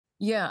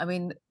Yeah, I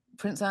mean,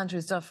 Prince Andrew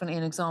is definitely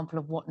an example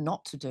of what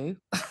not to do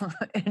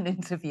in an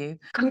interview.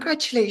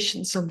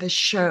 Congratulations on this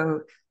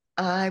show.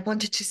 I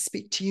wanted to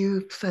speak to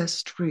you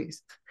first,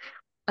 Ruth.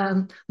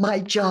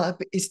 My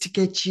job is to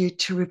get you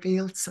to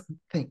reveal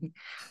something.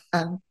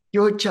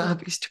 Your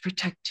job is to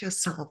protect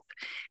yourself.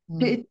 Mm.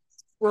 Did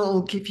this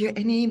role give you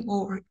any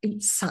more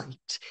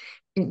insight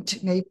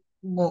into maybe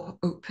more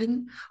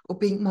open or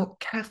being more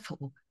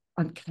careful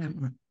on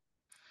camera?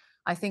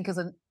 I think as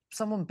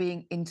someone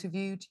being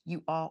interviewed,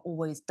 you are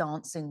always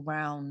dancing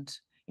around,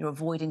 you're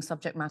avoiding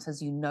subject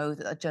matters, you know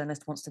that a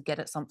journalist wants to get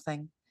at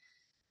something.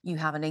 You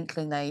have an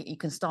inkling, you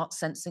can start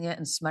sensing it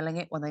and smelling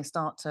it when they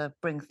start to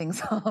bring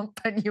things up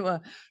and you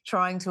are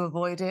trying to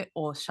avoid it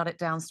or shut it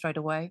down straight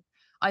away.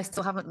 I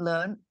still haven't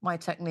learned my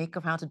technique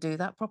of how to do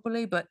that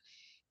properly, but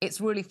it's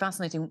really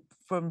fascinating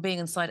from being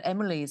inside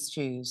Emily's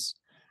shoes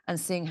and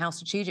seeing how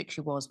strategic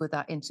she was with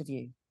that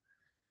interview.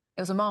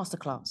 It was a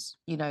masterclass,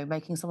 you know,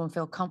 making someone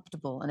feel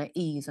comfortable and at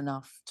ease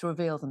enough to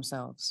reveal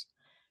themselves.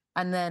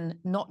 And then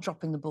not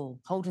dropping the ball,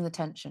 holding the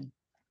tension,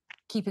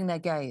 keeping their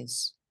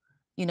gaze,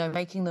 you know,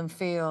 making them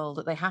feel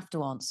that they have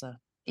to answer,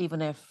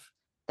 even if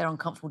they're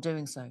uncomfortable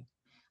doing so.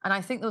 And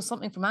I think there was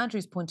something from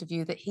Andrew's point of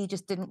view that he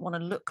just didn't want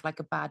to look like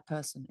a bad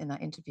person in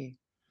that interview.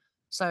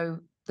 So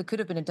there could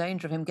have been a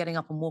danger of him getting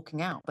up and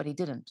walking out, but he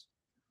didn't.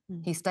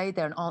 He stayed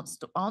there and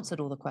answered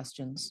all the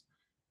questions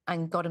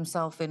and got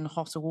himself in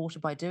hotter water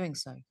by doing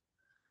so.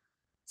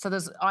 So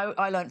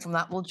I learned from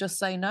that, well, just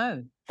say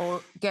no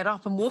or get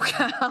up and walk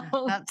out.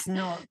 That's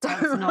not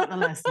the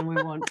lesson we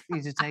want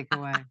you to take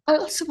away. I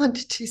also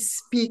wanted to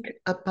speak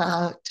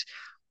about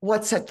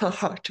what's at the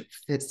heart of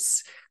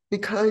this,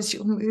 because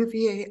your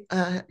movie,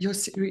 your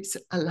series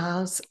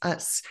allows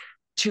us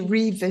to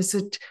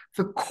revisit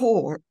the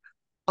core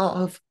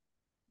of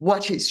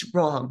what is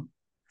wrong.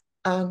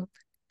 And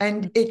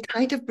it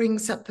kind of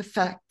brings up the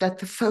fact that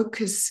the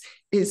focus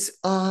is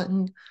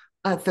on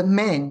the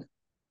men.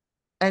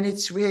 And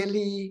it's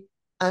really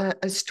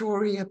a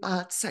story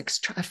about sex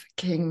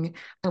trafficking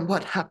and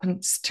what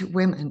happens to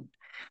women.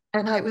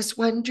 And I was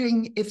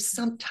wondering if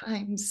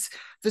sometimes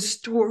the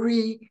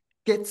story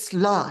gets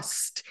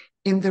lost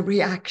in the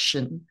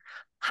reaction.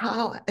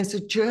 How, as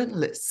a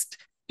journalist,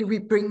 do we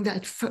bring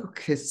that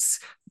focus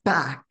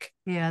back?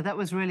 Yeah, that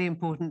was really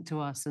important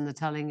to us in the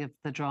telling of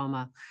the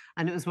drama.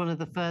 And it was one of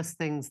the first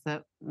things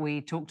that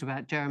we talked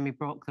about, Jeremy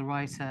Brock, the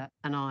writer,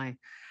 and I.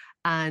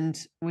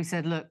 And we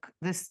said, look,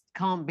 this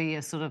can't be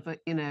a sort of,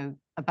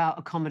 about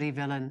a comedy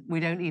villain. We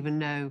don't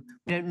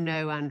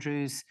know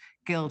Andrew's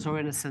guilt or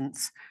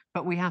innocence,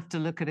 but we have to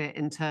look at it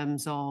in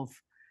terms of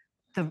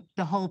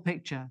the whole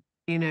picture,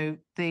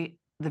 the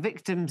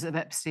victims of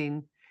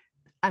Epstein,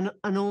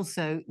 and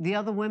also the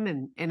other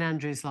women in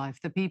Andrew's life,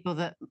 the people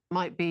that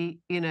might be,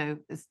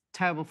 this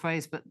terrible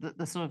phrase, but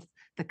the sort of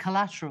the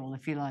collateral,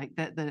 if you like,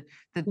 the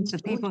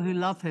people who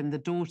love him, the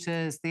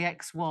daughters, the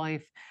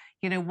ex-wife.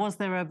 Was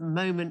there a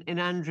moment in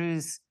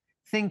Andrew's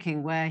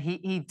thinking where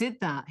he did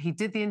that? He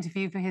did the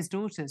interview for his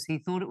daughters. He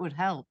thought it would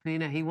help.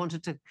 He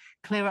wanted to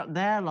clear up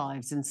their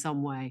lives in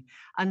some way.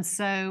 And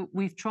so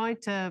we've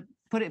tried to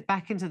put it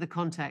back into the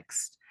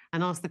context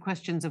and ask the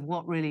questions of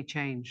what really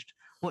changed.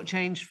 What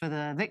changed for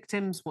the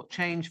victims, what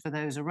changed for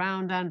those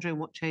around Andrew,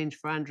 and what changed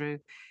for Andrew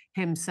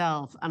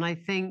himself. And I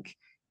think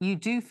you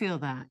do feel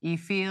that. You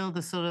feel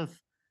the sort of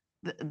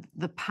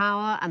the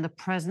power and the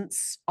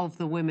presence of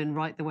the women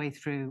right the way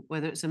through,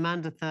 whether it's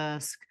Amanda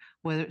Thirsk,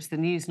 whether it's the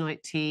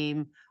Newsnight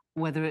team,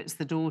 whether it's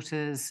the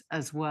daughters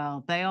as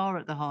well. They are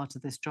at the heart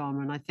of this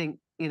drama, and I think,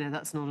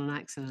 that's not an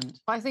accident.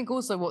 I think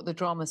also what the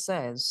drama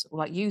says,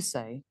 like you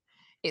say,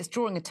 it's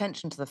drawing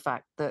attention to the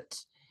fact that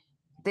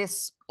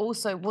this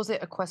also, was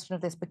it a question of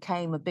this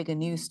became a bigger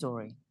news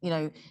story?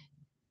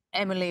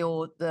 Emily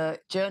or the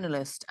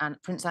journalist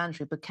and Prince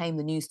Andrew became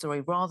the news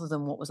story rather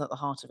than what was at the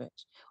heart of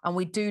it. And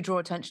we do draw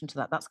attention to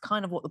that. That's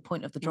kind of what the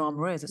point of the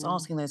drama is. It's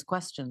asking those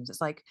questions.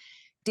 It's like,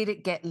 did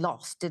it get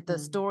lost? Did the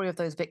story of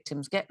those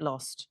victims get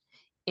lost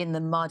in the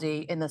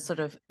muddy, in the sort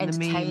of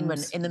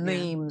entertainment, in the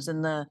memes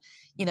and the,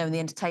 in the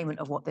entertainment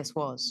of what this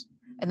was?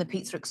 And the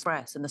Pizza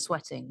Express and the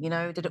sweating,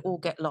 did it all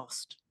get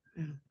lost?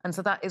 And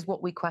so that is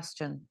what we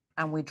question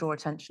and we draw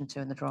attention to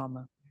in the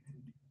drama.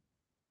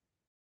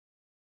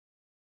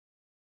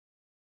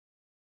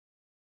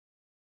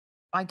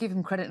 I give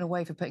him credit in a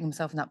way for putting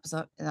himself in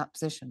that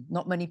position.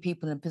 Not many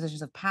people in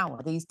positions of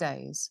power these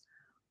days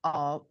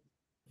are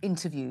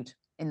interviewed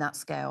in that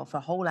scale for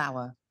a whole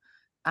hour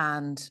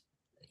and,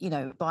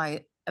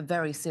 by a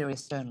very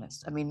serious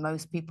journalist. I mean,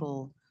 most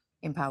people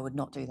in power would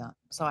not do that.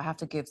 So I have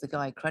to give the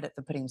guy credit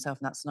for putting himself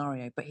in that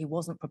scenario, but he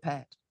wasn't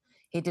prepared.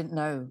 He didn't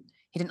know,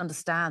 he didn't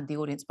understand the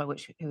audience by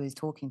who he's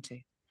talking to.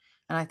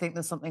 And I think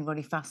there's something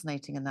really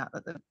fascinating in that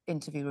the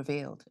interview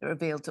revealed. It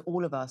revealed to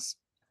all of us,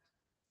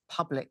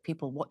 public,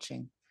 people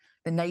watching,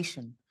 the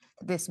nation,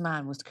 that this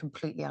man was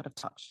completely out of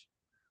touch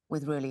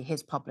with really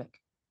his public.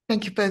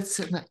 Thank you both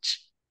so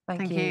much.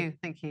 Thank you.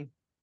 Thank you.